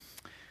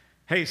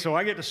Hey, so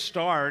I get to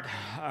start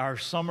our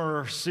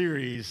summer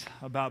series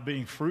about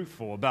being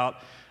fruitful, about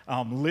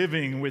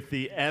living with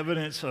the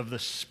evidence of the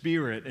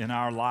Spirit in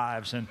our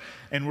lives.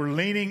 And we're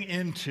leaning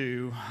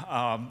into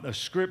a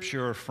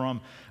scripture from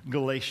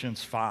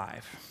Galatians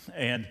 5.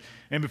 And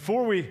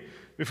before we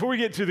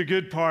get to the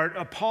good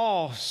part,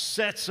 Paul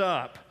sets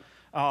up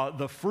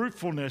the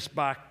fruitfulness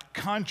by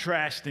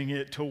contrasting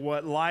it to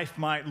what life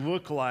might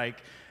look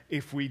like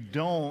if we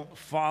don't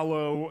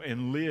follow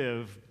and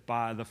live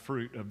by the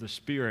fruit of the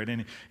Spirit.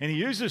 And he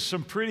uses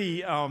some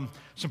pretty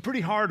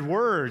hard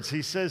words.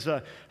 He says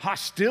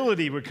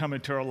hostility would come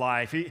into our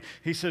life.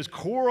 He says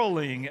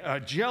quarreling,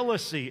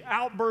 jealousy,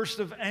 outburst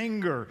of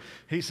anger.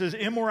 He says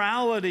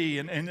immorality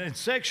and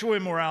sexual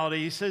immorality.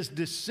 He says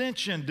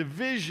dissension,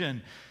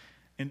 division,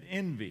 and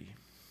envy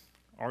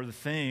are the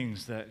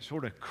things that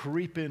sort of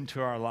creep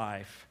into our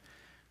life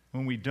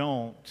when we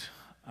don't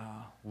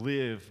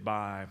live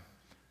by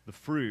the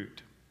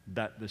fruit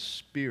that the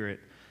Spirit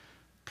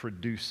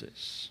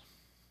produces.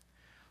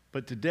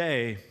 But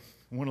today,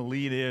 I want to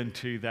lead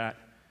into that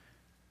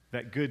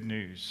good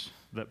news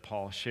that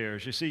Paul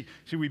shares. You see,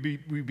 we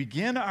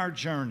begin our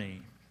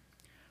journey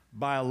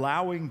by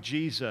allowing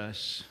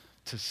Jesus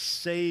to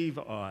save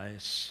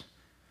us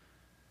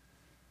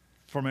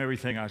from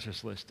everything I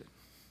just listed.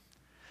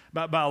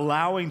 By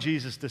allowing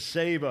Jesus to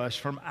save us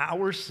from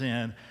our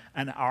sin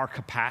and our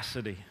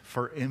capacity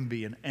for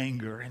envy and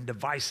anger and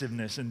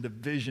divisiveness and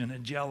division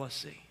and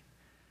jealousy.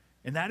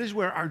 And that is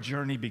where our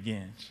journey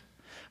begins.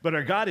 But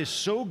our God is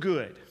so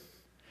good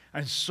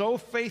and so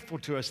faithful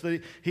to us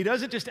that He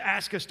doesn't just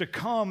ask us to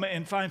come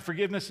and find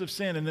forgiveness of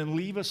sin and then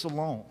leave us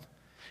alone.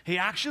 He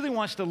actually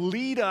wants to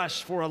lead us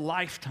for a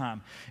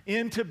lifetime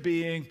into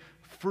being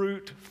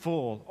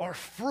fruitful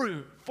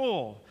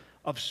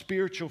of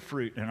spiritual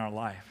fruit in our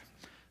life.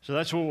 So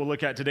that's what we'll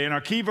look at today. And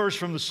our key verse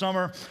from the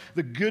summer,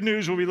 the good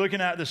news we'll be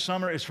looking at this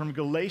summer is from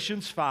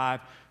Galatians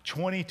 5,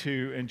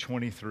 22 and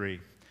 23.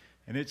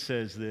 And it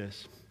says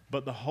this: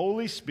 "But the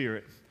Holy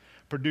Spirit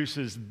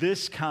produces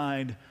this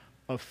kind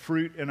of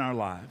fruit in our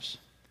lives: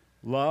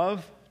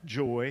 love,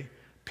 joy,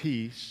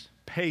 peace,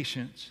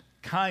 patience,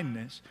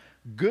 kindness,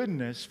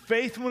 goodness,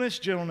 faithfulness,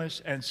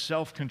 gentleness, and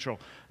self-control.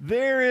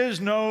 There is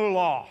no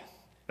law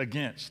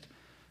against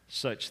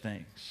such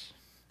things."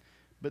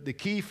 But the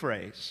key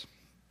phrase,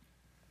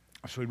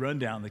 as we run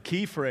down, the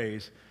key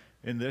phrase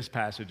in this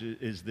passage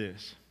is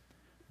this: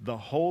 the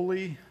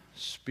Holy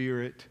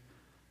Spirit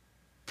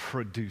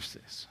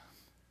produces.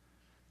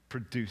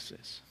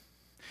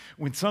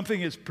 When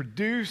something is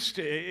produced,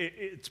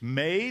 it's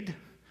made.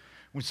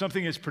 When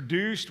something is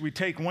produced, we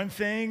take one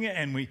thing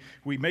and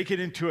we make it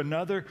into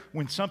another.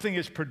 When something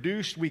is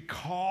produced, we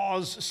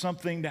cause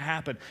something to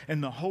happen.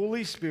 And the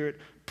Holy Spirit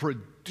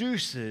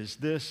produces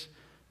this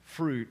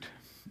fruit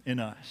in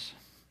us.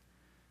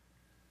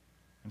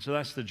 And so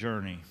that's the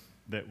journey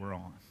that we're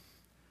on.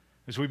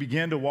 As we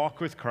begin to walk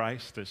with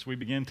Christ, as we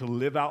begin to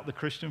live out the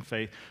Christian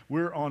faith,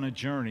 we're on a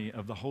journey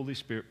of the Holy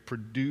Spirit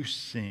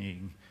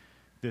producing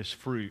this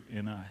fruit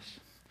in us.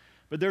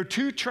 But there are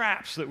two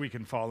traps that we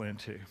can fall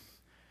into.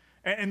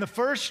 And the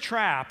first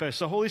trap, as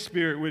the Holy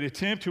Spirit would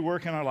attempt to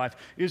work in our life,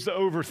 is the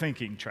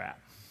overthinking trap.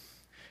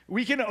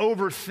 We can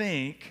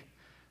overthink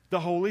the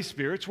Holy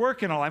Spirit's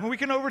work in our life. And we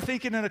can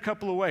overthink it in a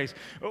couple of ways.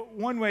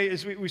 One way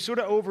is we sort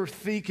of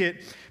overthink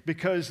it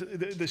because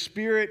the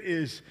Spirit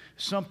is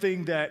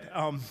something that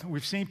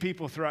we've seen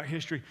people throughout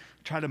history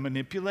try to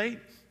manipulate.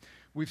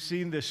 We've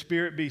seen the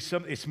Spirit be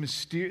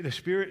the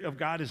Spirit of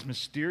God is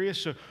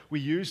mysterious, so we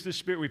use the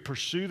Spirit, we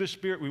pursue the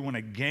Spirit, we want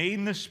to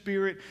gain the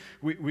Spirit,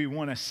 we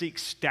want to seek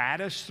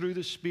status through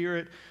the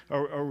Spirit,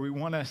 or we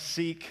want to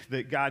seek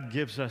that God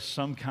gives us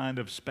some kind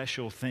of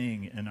special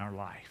thing in our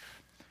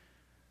life.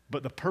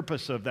 But the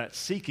purpose of that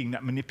seeking,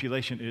 that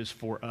manipulation, is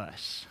for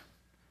us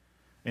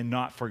and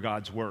not for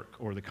God's work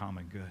or the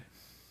common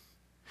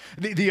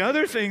good. The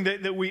other thing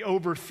that we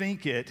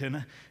overthink it,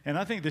 and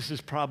I think this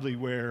is probably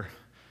where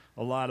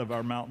a lot of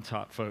our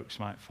mountaintop folks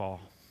might fall.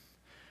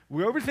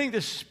 We overthink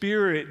the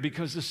Spirit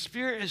because the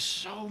Spirit is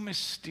so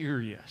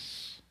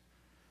mysterious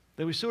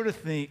that we sort of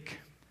think,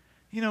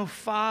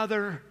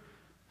 Father,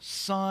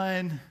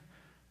 Son,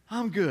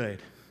 I'm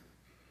good.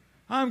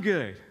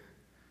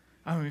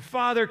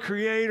 Father,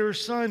 Creator,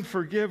 Son,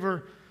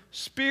 Forgiver,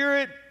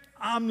 Spirit,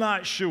 I'm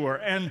not sure.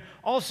 And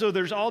also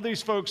there's all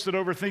these folks that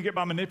overthink it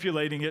by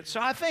manipulating it. So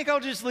I think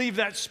I'll just leave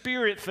that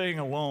Spirit thing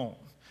alone.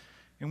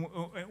 And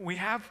we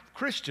have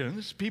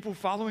Christians, people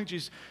following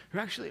Jesus, who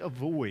actually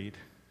avoid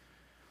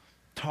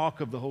talk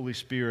of the Holy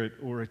Spirit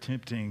or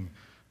attempting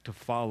to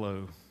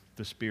follow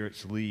the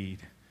Spirit's lead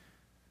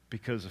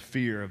because of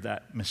fear of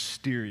that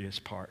mysterious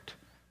part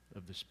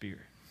of the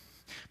Spirit.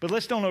 But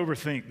let's don't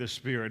overthink the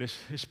Spirit.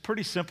 It's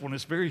pretty simple and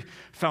it's very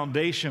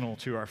foundational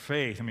to our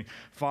faith.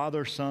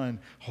 Father, Son,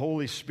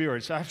 Holy Spirit,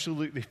 it's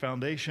absolutely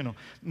foundational.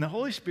 And the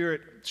Holy Spirit,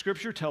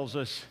 Scripture tells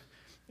us,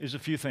 is a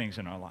few things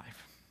in our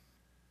life.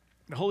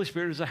 The Holy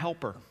Spirit is a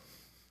helper.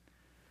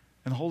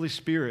 And the Holy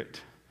Spirit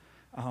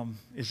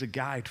is a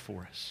guide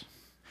for us.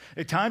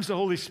 At times, the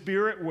Holy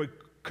Spirit would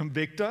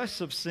convict us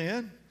of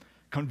sin,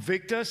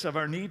 convict us of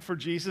our need for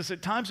Jesus.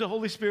 At times, the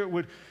Holy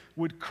Spirit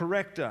would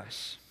correct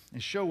us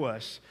and show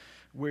us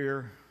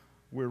where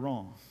we're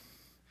wrong.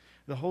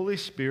 The Holy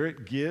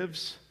Spirit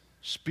gives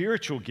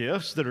spiritual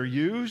gifts that are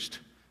used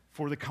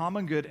for the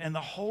common good, and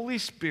the Holy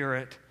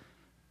Spirit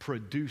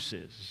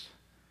produces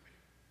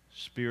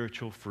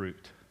spiritual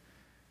fruit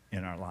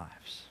in our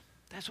lives.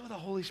 That's what the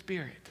Holy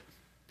Spirit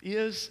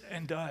is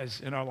and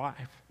does in our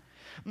life.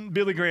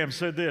 Billy Graham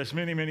said this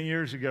many, many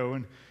years ago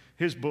in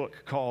his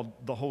book called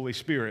The Holy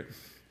Spirit.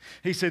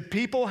 He said,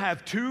 people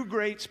have two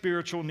great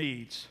spiritual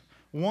needs.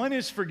 One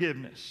is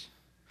forgiveness.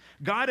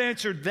 God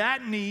answered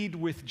that need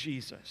with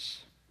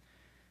Jesus.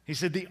 He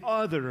said the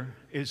other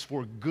is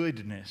for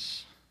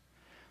goodness.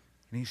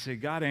 And he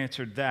said God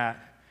answered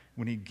that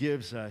when he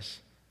gives us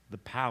the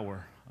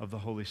power of the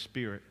Holy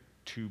Spirit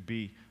to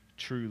be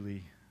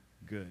truly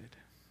good.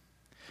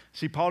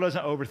 See, Paul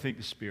doesn't overthink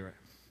the Spirit.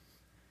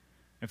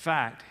 In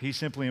fact, he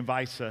simply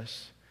invites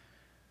us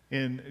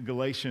in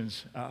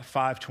Galatians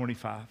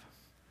 5:25.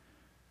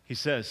 He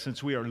says,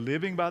 since we are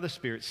living by the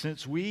Spirit,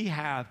 since we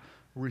have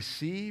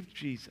received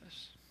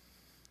Jesus,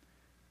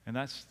 and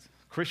that's,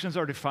 Christians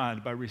are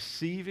defined by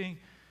receiving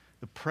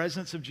the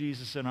presence of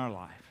Jesus in our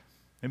life,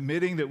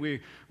 admitting that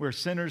we're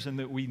sinners and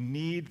that we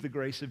need the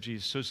grace of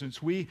Jesus. So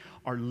since we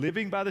are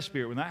living by the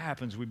Spirit, when that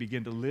happens, we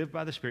begin to live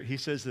by the Spirit. He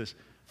says this,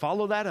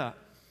 follow that up.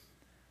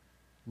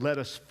 Let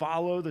us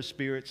follow the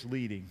Spirit's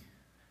leading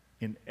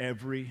in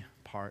every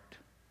part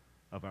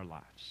of our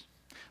lives.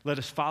 Let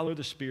us follow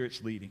the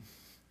Spirit's leading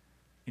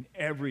in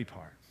every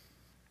part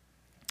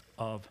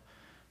of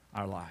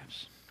our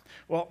lives.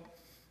 Well,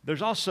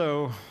 there's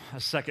also a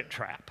second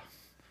trap.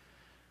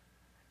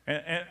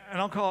 And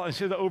I'll call it,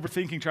 instead of the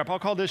overthinking trap, I'll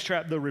call this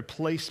trap the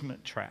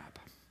replacement trap.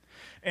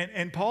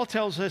 And Paul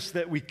tells us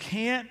that we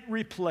can't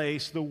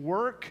replace the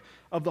work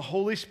of the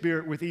Holy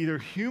Spirit with either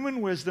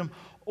human wisdom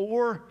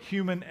or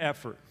human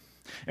effort.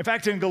 In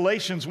fact, in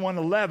Galatians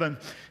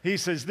 1:11, he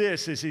says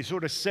this, as he's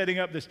sort of setting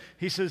up this,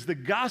 he says, the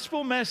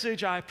gospel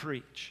message I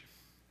preach,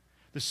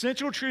 the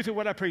central truth of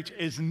what I preach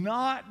is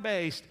not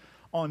based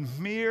on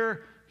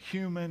mere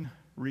human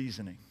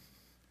reasoning.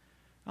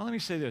 Now let me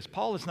say this,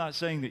 Paul is not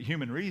saying that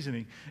human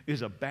reasoning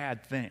is a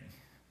bad thing.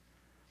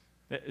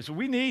 So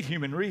we need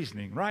human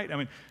reasoning, right? I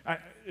mean,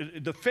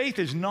 the faith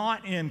is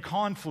not in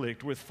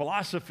conflict with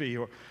philosophy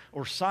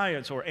or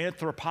science or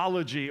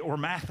anthropology or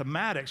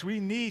mathematics. We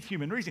need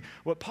human reasoning.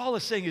 What Paul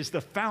is saying is the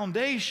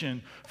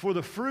foundation for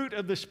the fruit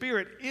of the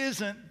Spirit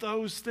isn't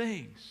those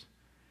things.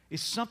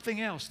 It's something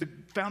else. The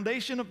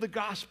foundation of the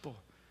gospel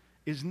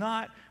is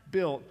not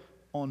built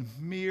on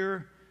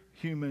mere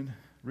human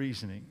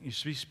reasoning. You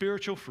see,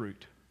 spiritual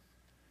fruit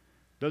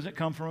doesn't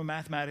come from a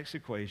mathematics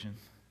equation.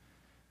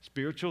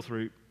 Spiritual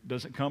fruit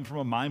doesn't come from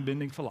a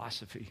mind-bending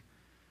philosophy.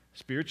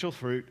 Spiritual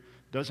fruit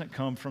doesn't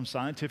come from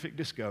scientific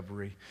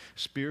discovery.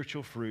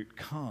 Spiritual fruit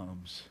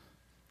comes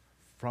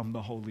from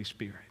the Holy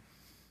Spirit.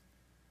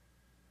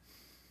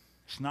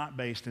 It's not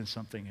based in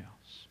something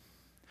else.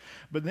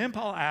 But then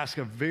Paul asks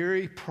a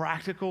very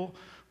practical,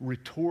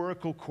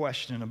 rhetorical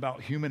question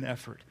about human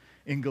effort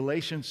in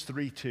Galatians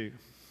 3:2.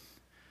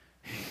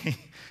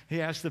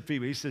 He asks the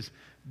people, he says,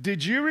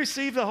 did you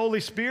receive the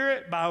Holy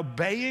Spirit by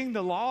obeying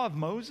the law of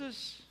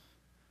Moses?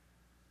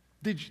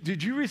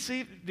 Did you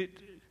receive it?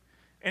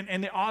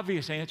 And the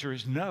obvious answer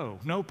is no.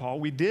 No, Paul,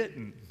 we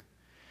didn't.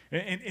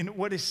 And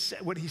what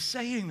he's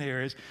saying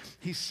there is,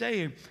 he's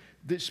saying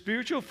that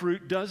spiritual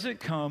fruit doesn't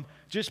come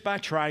just by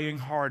trying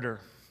harder.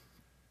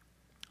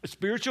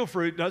 Spiritual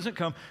fruit doesn't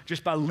come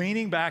just by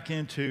leaning back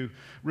into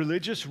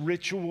religious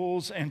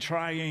rituals and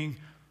trying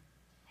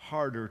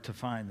harder to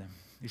find them.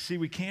 You see,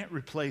 we can't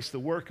replace the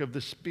work of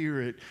the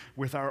Spirit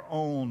with our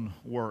own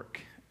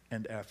work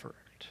and effort.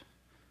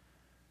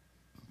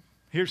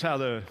 Here's how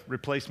the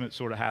replacement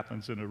sort of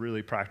happens in a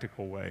really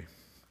practical way.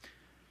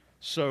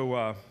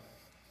 So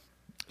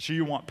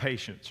you want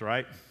patience,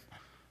 right?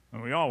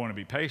 And we all want to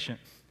be patient.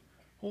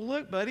 Well,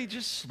 look, buddy,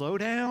 just slow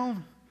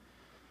down.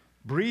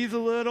 Breathe a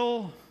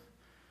little.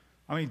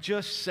 I mean,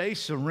 just say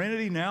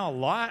serenity now a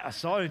lot. I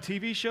saw it in a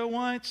TV show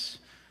once.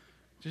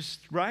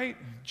 Just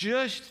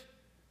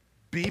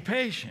be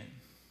patient.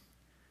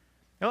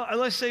 Now,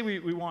 let's say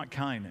we want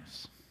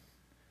kindness.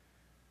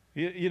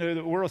 You know,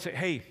 the world say,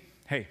 hey,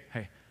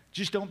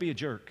 just don't be a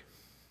jerk,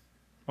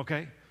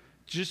 okay?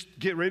 Just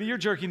get rid of your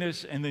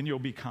jerkiness and then you'll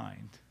be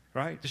kind,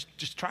 right?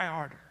 Just try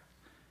harder.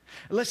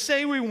 Let's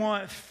say we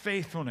want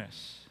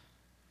faithfulness.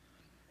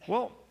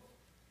 Well,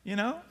 you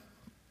know,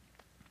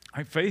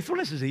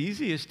 faithfulness is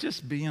easy. It's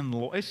just being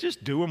loyal. It's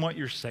just doing what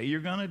you say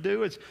you're going to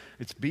do.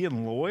 It's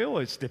being loyal.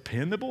 It's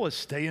dependable. It's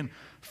staying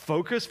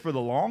focused for the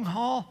long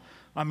haul.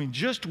 I mean,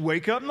 just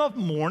wake up in the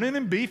morning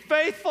and be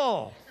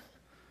faithful,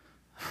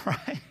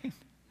 right?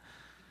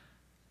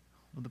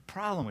 Well, the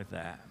problem with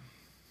that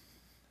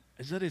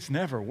is that it's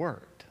never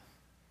worked.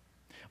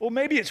 Well,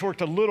 maybe it's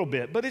worked a little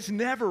bit, but it's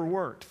never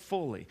worked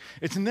fully.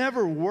 It's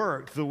never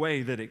worked the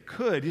way that it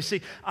could. You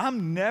see,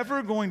 I'm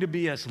never going to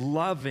be as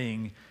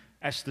loving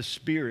as the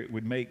Spirit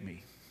would make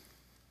me.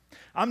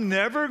 I'm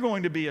never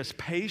going to be as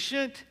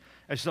patient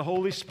as the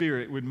Holy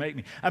Spirit would make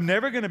me. I'm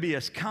never going to be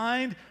as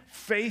kind,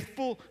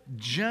 faithful,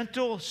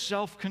 gentle,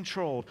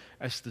 self-controlled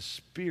as the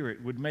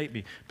Spirit would make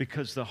me,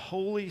 because the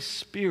Holy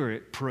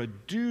Spirit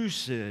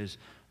produces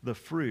the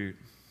fruit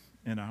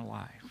in our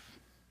life.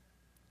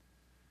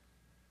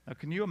 Now,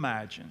 can you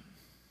imagine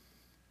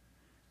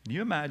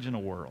a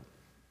world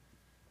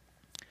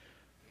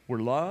where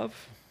love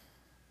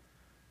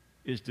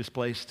is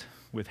displaced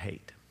with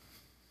hate?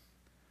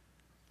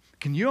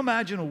 Can you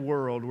imagine a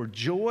world where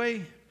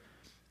joy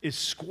is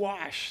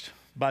squashed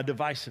by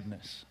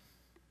divisiveness?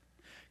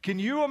 Can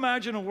you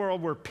imagine a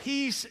world where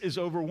peace is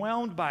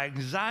overwhelmed by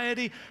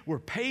anxiety, where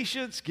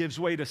patience gives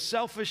way to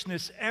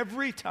selfishness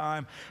every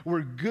time, where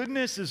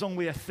goodness is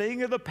only a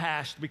thing of the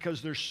past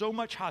because there's so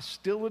much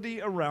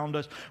hostility around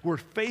us, where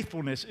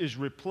faithfulness is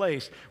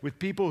replaced with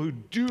people who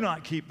do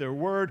not keep their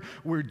word,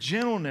 where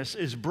gentleness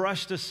is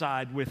brushed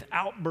aside with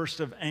outbursts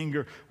of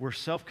anger, where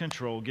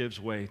self-control gives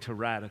way to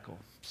radical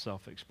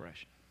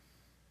self-expression?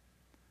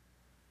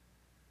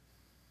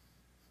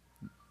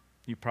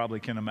 You probably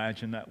can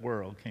imagine that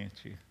world, can't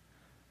you?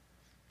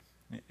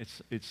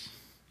 It's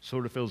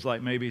sort of feels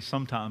like maybe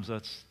sometimes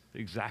that's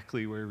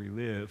exactly where we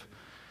live.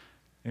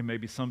 And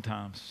maybe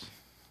sometimes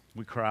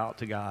we cry out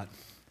to God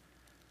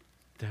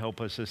to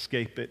help us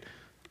escape it,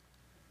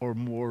 or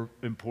more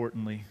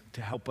importantly,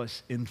 to help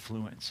us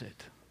influence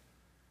it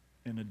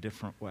in a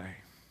different way.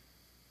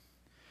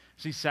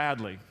 See,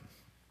 sadly,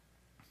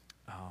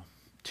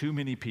 too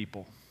many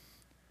people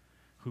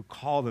who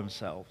call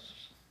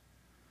themselves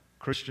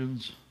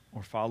Christians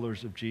or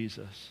followers of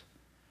Jesus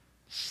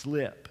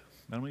slip.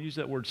 I don't use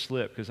that word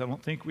slip because I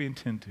don't think we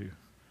intend to.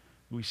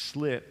 We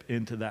slip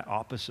into that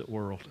opposite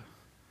world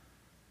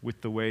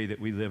with the way that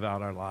we live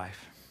out our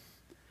life.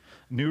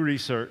 New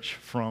research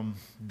from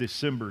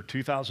December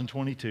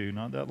 2022,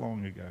 not that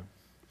long ago,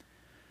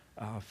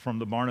 from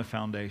the Barna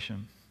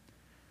Foundation,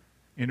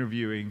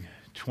 interviewing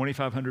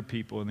 2,500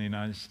 people in the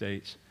United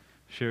States,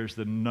 shares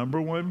the number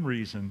one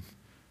reason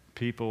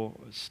people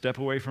step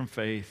away from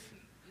faith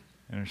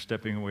and are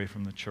stepping away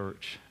from the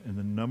church. And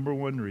the number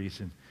one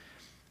reason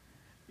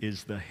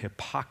is the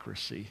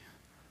hypocrisy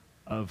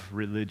of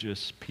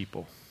religious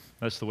people.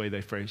 That's the way they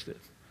phrased it.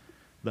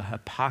 The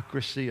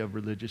hypocrisy of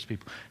religious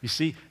people. You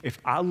see, if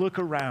I look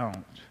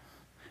around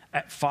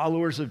at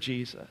followers of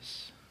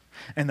Jesus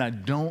and I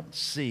don't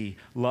see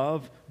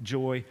love,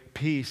 joy,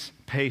 peace,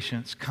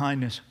 patience,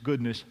 kindness,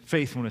 goodness,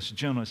 faithfulness,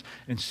 gentleness,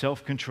 and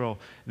self-control,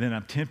 then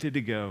I'm tempted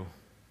to go,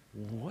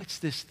 what's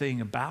this thing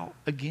about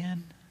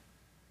again?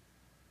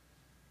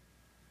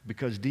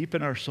 Because deep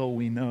in our soul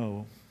we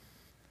know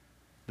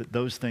that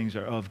those things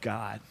are of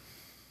God.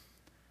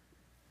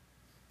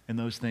 And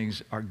those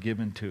things are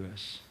given to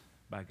us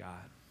by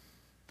God.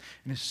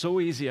 And it's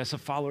so easy as a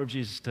follower of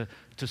Jesus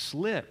to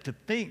slip, to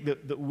think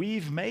that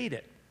we've made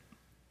it.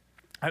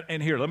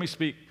 And here, let me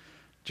speak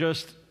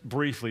just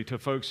briefly to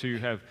folks who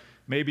have,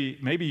 maybe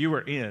you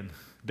were in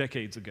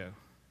decades ago,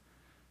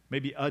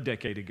 maybe a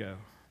decade ago,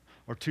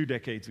 or 2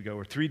 decades ago,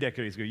 or 3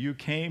 decades ago. You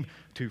came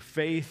to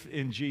faith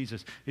in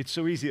Jesus. It's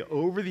so easy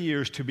over the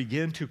years to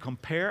begin to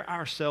compare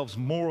ourselves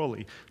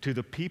morally to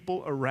the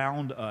people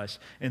around us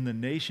in the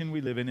nation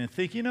we live in and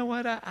think, you know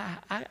what,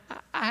 I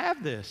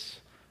have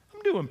this.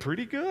 I'm doing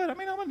pretty good. I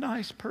mean, I'm a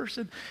nice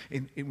person.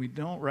 And we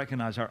don't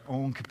recognize our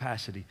own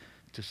capacity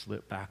to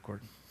slip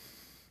backward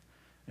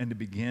and to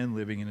begin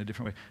living in a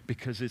different way,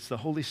 because it's the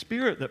Holy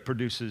Spirit that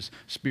produces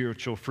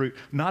spiritual fruit,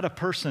 not a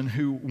person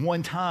who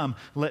one time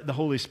let the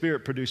Holy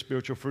Spirit produce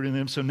spiritual fruit in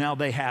them, so now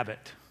they have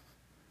it.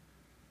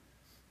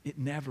 It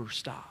never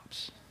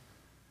stops.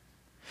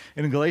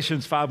 And in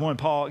Galatians 5:1,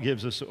 Paul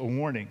gives us a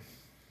warning.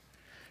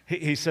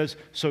 He says,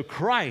 so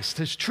Christ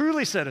has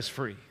truly set us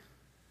free.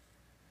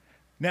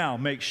 Now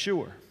make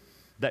sure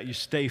that you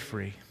stay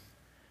free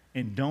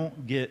and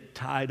don't get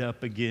tied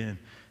up again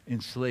in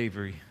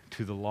slavery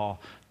to the law.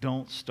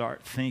 Don't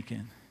start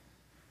thinking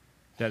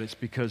that it's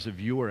because of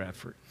your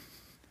effort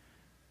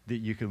that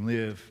you can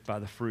live by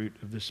the fruit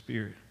of the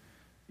Spirit.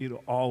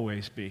 It'll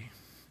always be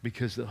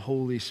because the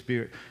Holy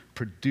Spirit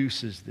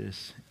produces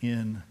this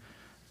in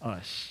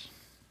us.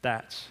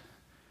 That's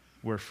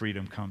where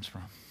freedom comes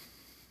from.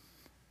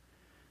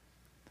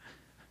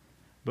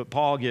 But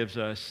Paul gives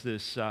us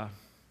this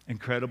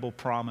incredible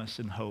promise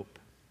and hope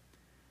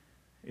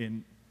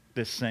in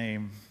this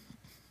same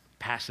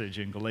passage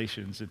in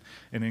Galatians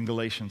and in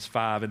Galatians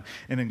 5. And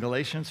in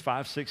Galatians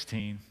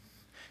 5:16,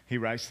 he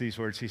writes these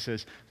words. He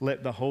says,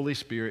 let the Holy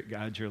Spirit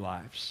guide your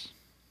lives.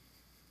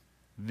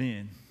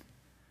 Then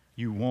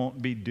you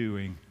won't be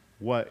doing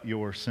what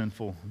your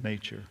sinful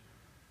nature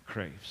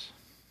craves.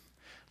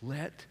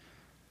 Let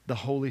the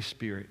Holy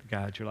Spirit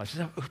guide your lives. It's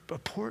an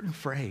important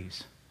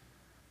phrase.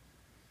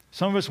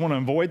 Some of us want to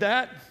avoid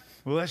that.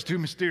 Well, that's too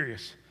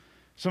mysterious.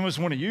 Some of us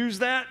want to use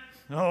that.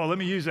 Oh, let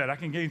me use that. I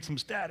can gain some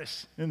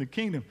status in the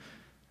kingdom,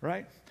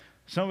 right?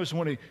 Some of us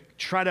want to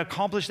try to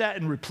accomplish that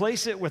and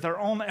replace it with our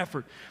own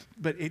effort.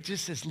 But it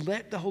just says,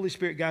 let the Holy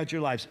Spirit guide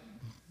your lives.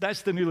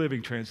 That's the New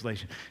Living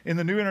Translation. In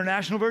the New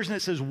International Version,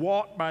 it says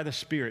walk by the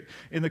Spirit.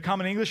 In the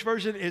Common English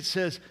Version, it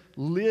says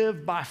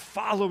live by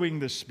following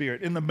the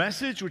Spirit. In the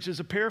Message, which is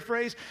a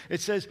paraphrase, it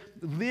says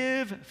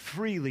live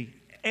freely,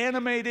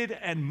 animated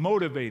and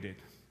motivated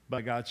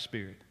by God's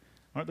Spirit.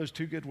 Aren't those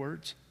two good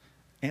words?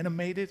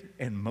 Animated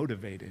and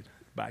motivated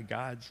by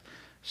God's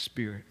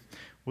Spirit.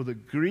 Well, the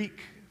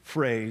Greek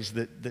phrase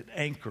that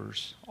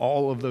anchors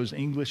all of those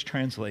English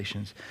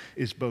translations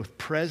is both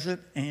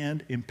present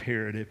and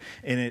imperative.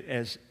 And it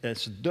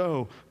as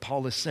though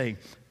Paul is saying,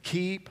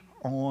 keep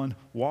on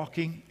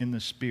walking in the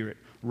Spirit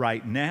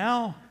right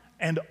now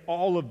and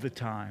all of the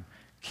time.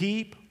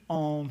 Keep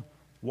on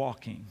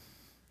walking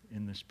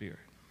in the Spirit.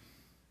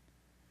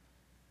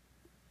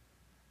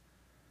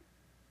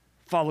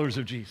 Followers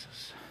of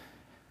Jesus,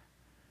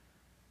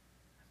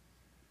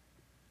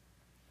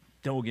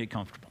 don't get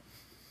comfortable.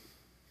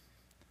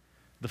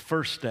 The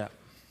first step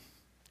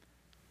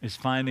is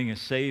finding a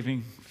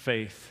saving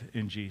faith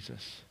in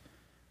Jesus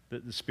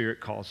that the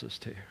Spirit calls us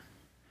to.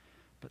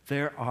 But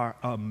there are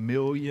a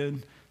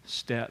million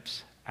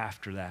steps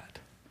after that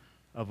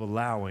of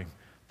allowing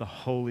the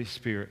Holy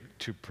Spirit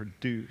to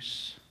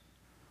produce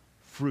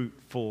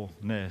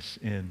fruitfulness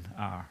in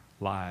our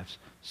lives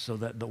so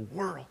that the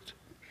world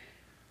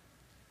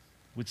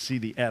would see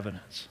the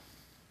evidence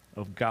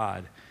of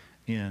God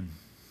in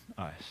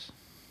us.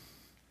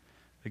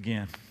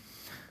 Again,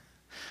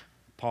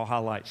 Paul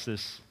highlights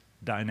this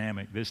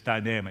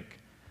dynamic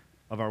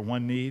of our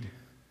one need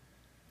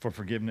for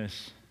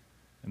forgiveness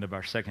and of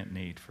our second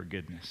need for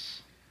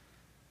goodness.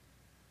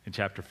 In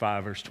chapter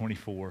 5, verse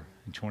 24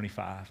 and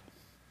 25,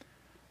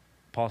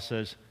 Paul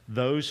says,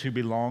 those who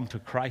belong to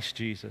Christ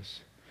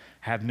Jesus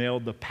have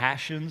nailed the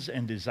passions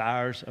and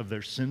desires of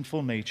their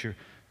sinful nature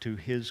to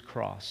his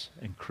cross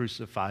and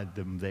crucified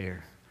them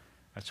there.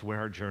 That's where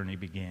our journey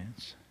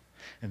begins.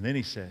 And then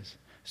he says,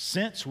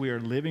 since we are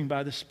living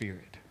by the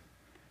Spirit,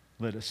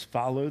 let us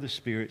follow the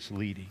Spirit's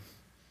leading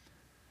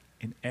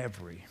in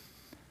every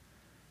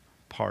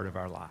part of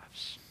our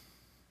lives.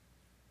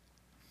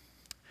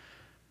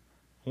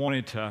 I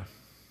wanted to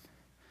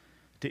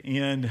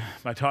end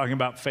by talking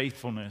about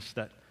faithfulness,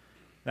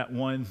 that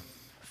one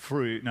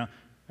fruit. Now,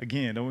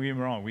 again, don't get me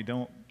wrong,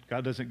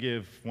 God doesn't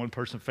give one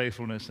person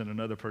faithfulness and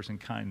another person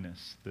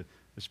kindness. The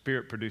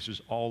Spirit produces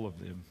all of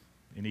them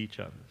in each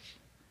of us.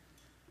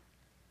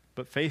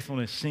 But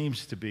faithfulness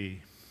seems to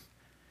be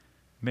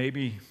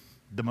maybe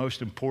the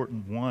most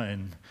important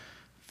one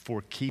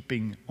for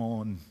keeping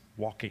on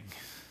walking,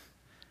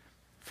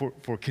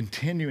 for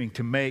continuing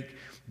to make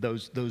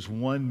those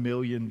 1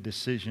 million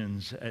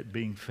decisions at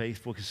being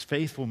faithful. Because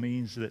faithful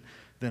means that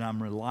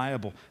I'm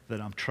reliable,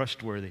 that I'm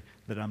trustworthy,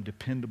 that I'm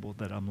dependable,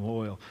 that I'm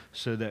loyal,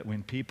 so that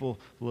when people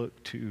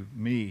look to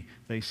me,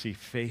 they see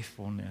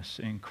faithfulness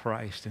in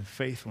Christ and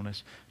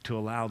faithfulness to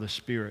allow the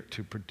Spirit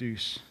to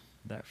produce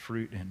that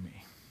fruit in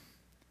me.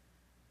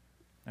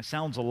 That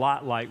sounds a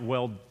lot like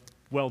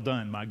well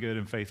done, my good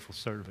and faithful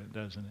servant,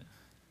 doesn't it?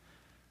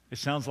 It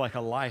sounds like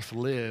a life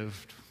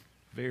lived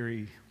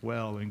very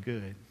well and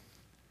good.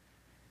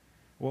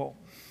 Well,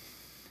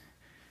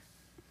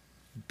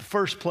 the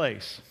first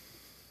place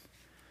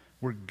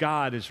where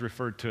God is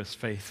referred to as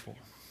faithful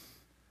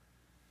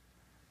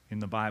in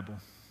the Bible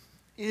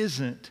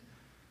isn't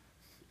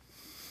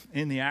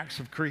in the acts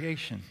of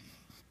creation.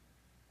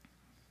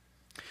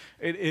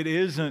 It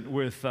isn't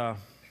with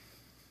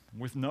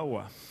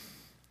Noah.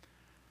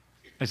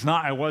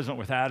 It wasn't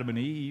with Adam and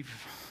Eve.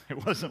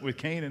 It wasn't with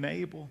Cain and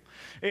Abel.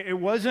 It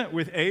wasn't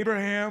with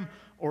Abraham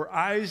or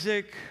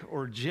Isaac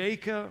or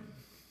Jacob.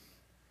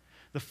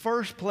 The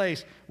first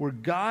place where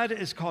God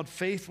is called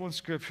faithful in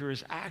Scripture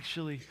is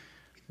actually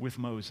with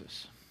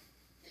Moses.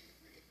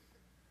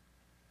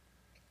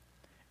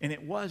 And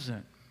it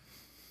wasn't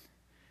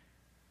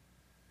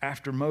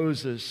after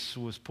Moses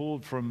was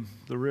pulled from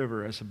the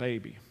river as a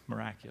baby,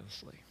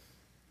 miraculously.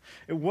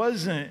 It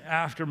wasn't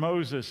after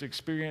Moses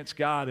experienced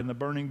God in the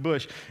burning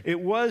bush. It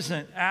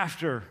wasn't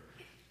after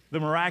the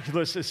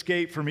miraculous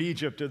escape from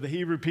Egypt of the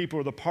Hebrew people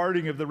or the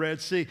parting of the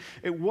Red Sea.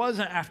 It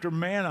wasn't after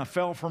manna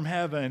fell from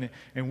heaven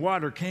and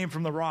water came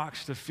from the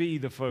rocks to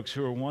feed the folks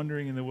who were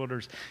wandering in the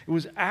wilderness. It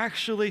was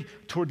actually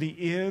toward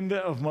the end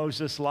of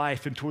Moses'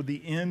 life and toward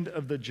the end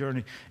of the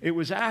journey. It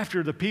was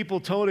after the people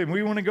told him,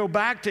 we want to go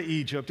back to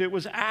Egypt. It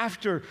was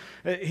after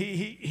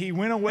he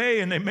went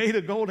away and they made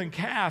a golden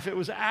calf. It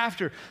was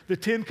after the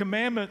 10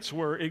 Commandments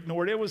were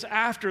ignored. It was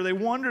after they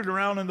wandered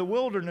around in the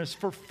wilderness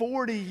for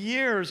 40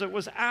 years. It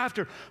was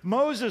after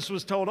Moses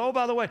was told, oh,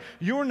 by the way,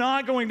 you're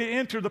not going to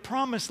enter the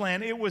promised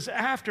land. It was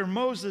after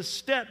Moses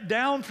stepped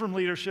down from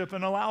leadership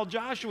and allowed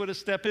Joshua to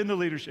step into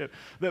leadership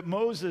that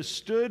Moses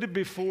stood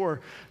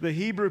before the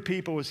Hebrew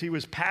people as he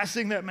was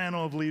passing that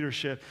mantle of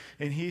leadership.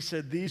 And he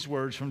said these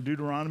words from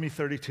Deuteronomy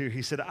 32.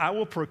 He said, I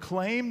will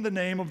proclaim the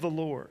name of the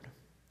Lord.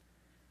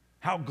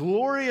 How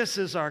glorious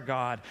is our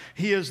God.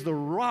 He is the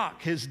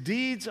rock. His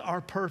deeds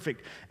are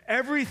perfect.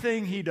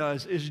 Everything he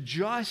does is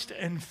just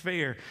and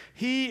fair.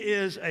 He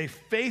is a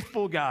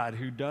faithful God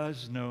who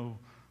does no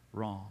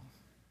wrong.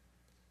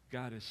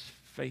 God is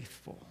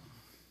faithful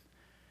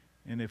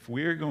And if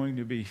we're going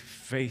to be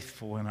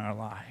faithful in our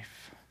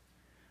life,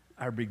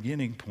 our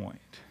beginning point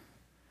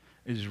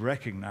is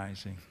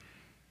recognizing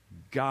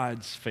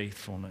God's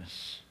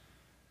faithfulness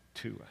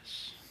to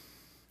us.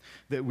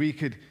 That we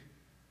could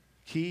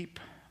keep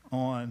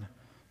on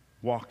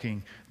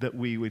walking, that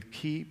we would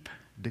keep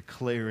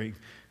declaring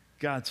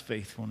God's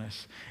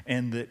faithfulness,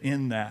 and that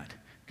in that,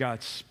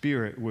 God's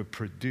Spirit would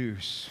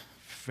produce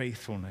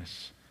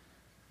faithfulness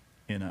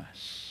in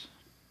us.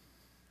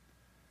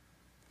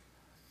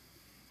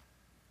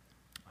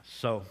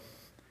 So,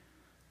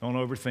 don't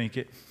overthink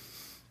it.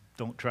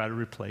 Don't try to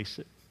replace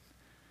it.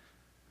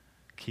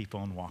 Keep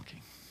on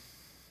walking.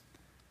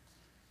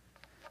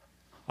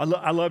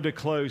 I love to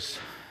close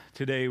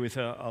today with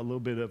a little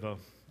bit of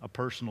a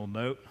personal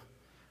note.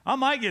 I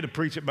might get to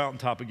preach at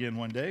Mountaintop again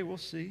one day. We'll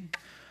see.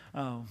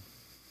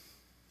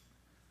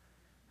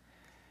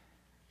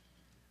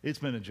 It's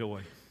been a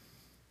joy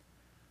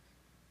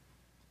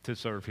to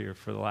serve here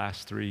for the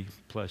last 3+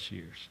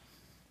 years.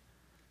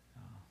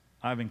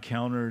 I've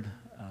encountered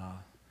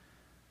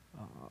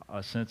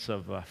a sense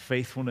of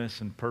faithfulness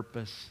and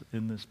purpose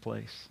in this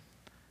place,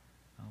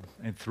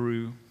 and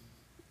through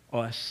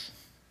us,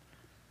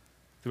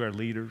 through our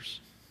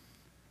leaders.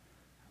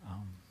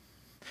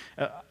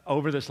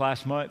 Over this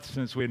last month,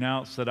 since we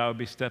announced that I would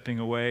be stepping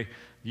away,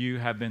 you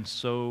have been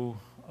so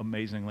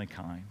amazingly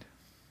kind.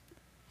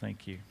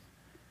 Thank you.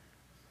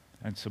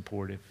 And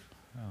supportive.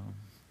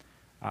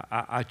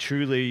 I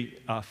truly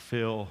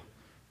feel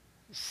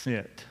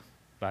sent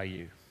by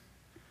you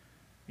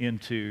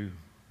into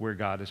where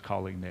God is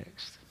calling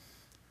next.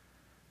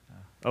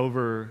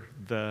 Over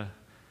the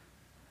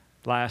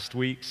last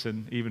weeks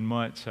and even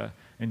months,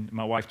 and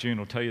my wife June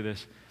will tell you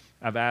this,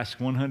 I've asked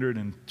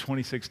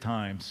 126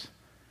 times,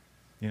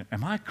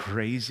 am I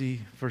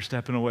crazy for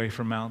stepping away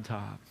from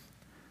Mountaintop?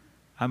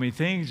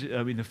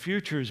 The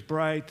future is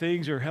bright,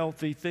 things are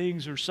healthy,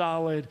 things are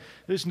solid,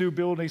 this new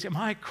buildings, am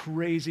I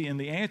crazy? And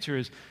the answer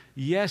is,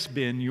 yes,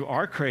 Ben, you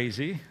are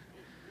crazy,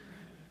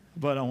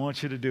 but I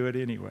want you to do it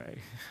anyway.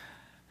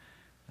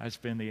 That's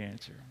been the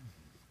answer.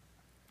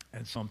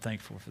 And so I'm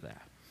thankful for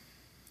that.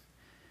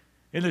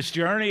 In this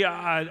journey,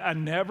 I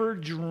never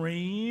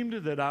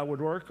dreamed that I would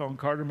work on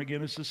Carter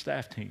McGinnis'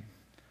 staff team.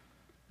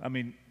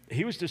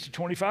 He was just a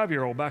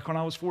 25-year-old back when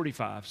I was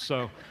 45,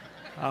 so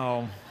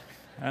I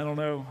don't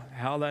know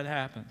how that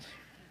happens.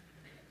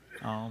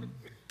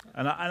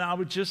 And I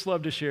would just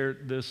love to share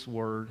this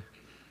word.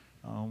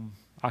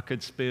 I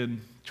could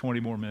spend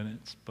 20 more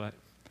minutes, but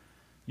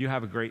you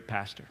have a great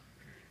pastor.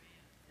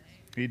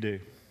 You do.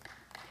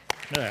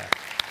 Yeah.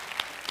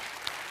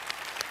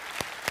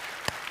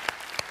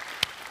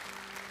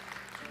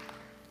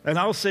 And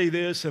I'll say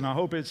this, and I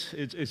hope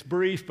it's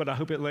brief, but I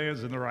hope it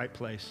lands in the right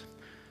place.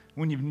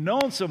 When you've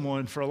known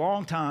someone for a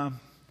long time,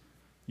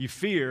 you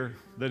fear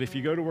that if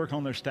you go to work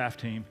on their staff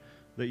team,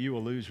 that you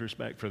will lose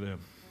respect for them.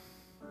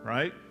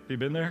 Right? Have you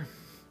been there?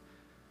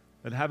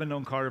 But having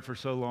known Carter for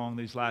so long,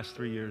 these last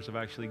 3 years, I've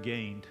actually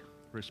gained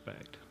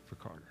respect for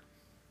Carter.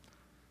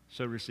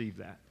 So receive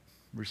that.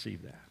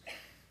 Receive that.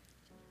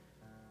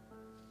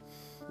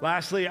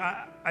 Lastly,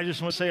 I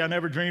just want to say I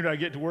never dreamed I'd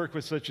get to work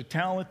with such a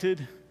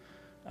talented,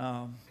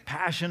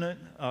 passionate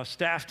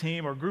staff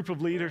team, or group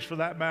of leaders for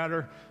that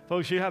matter.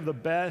 Folks, you have the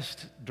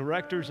best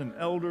directors and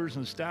elders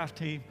and staff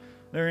team.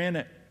 They're in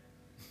it.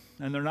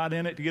 And they're not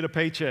in it to get a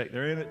paycheck.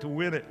 They're in it to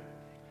win it.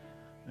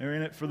 They're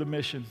in it for the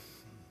mission.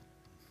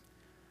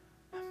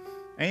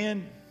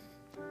 And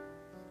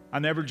I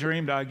never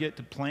dreamed I'd get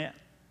to plant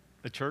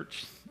a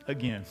church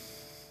again.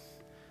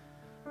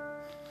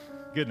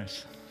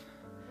 Goodness.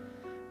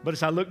 But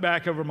as I look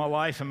back over my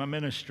life and my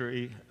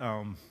ministry,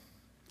 I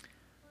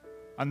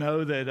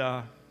know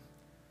that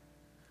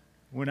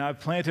when I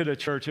planted a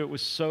church, it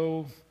was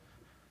so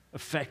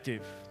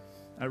effective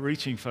at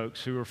reaching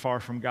folks who were far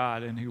from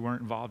God and who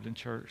weren't involved in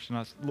church. And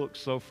I look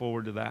so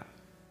forward to that.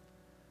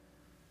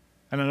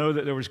 And I know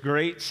that there was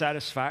great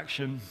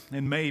satisfaction,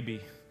 and maybe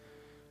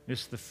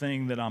it's the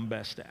thing that I'm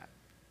best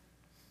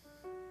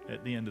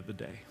at the end of the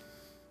day.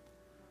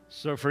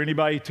 So for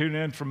anybody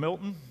tuning in from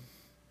Milton,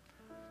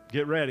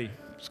 get ready.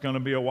 It's going to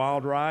be a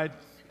wild ride.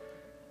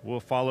 We'll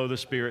follow the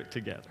Spirit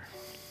together.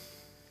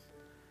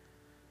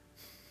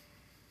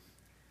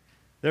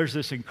 There's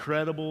this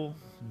incredible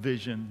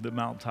vision that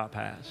Mountaintop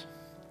has.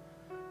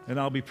 And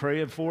I'll be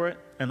praying for it,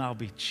 and I'll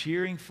be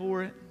cheering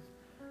for it.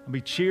 I'll be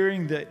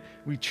cheering that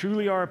we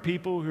truly are a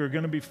people who are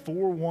going to be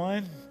for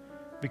one,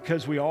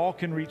 because we all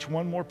can reach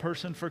one more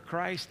person for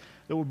Christ.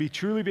 That will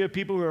truly be a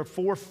people who are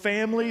for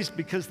families,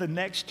 because the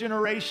next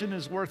generation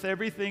is worth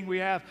everything we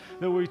have.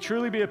 That will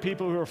truly be a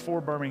people who are for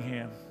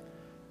Birmingham,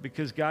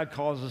 because God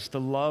calls us to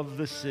love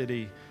the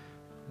city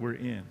we're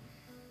in.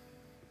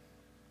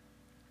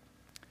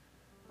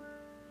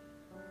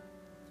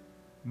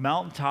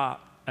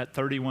 Mountaintop at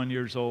 31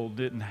 years old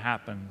didn't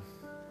happen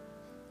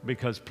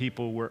because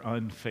people were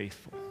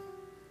unfaithful.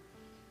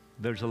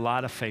 There's a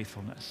lot of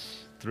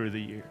faithfulness through the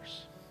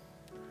years.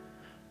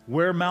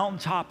 Where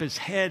Mountaintop is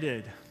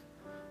headed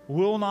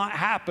will not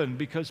happen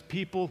because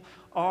people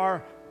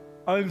are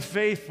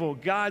unfaithful,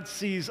 God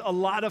sees a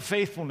lot of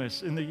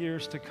faithfulness in the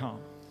years to come.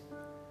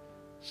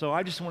 So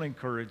I just want to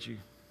encourage you.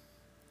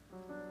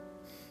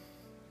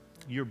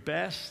 Your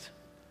best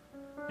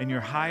and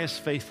your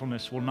highest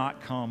faithfulness will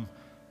not come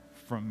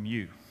from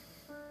you.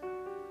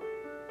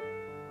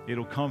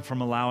 It'll come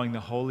from allowing the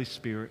Holy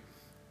Spirit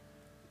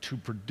to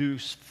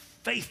produce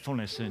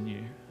faithfulness in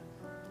you,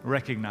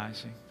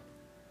 recognizing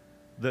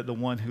that the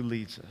one who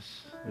leads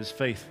us is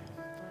faithful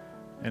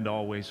and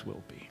always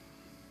will be.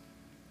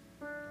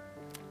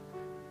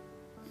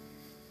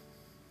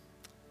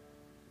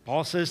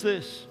 Paul says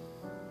this: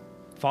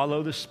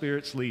 follow the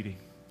Spirit's leading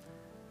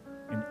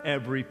in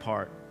every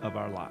part of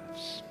our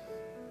lives.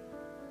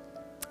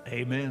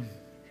 Amen.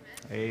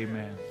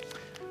 Amen.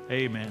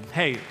 Amen.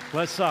 Hey,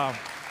 let's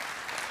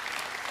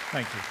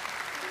thank you.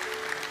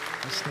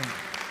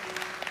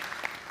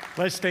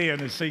 Let's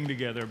stand and sing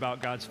together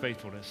about God's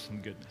faithfulness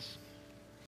and goodness.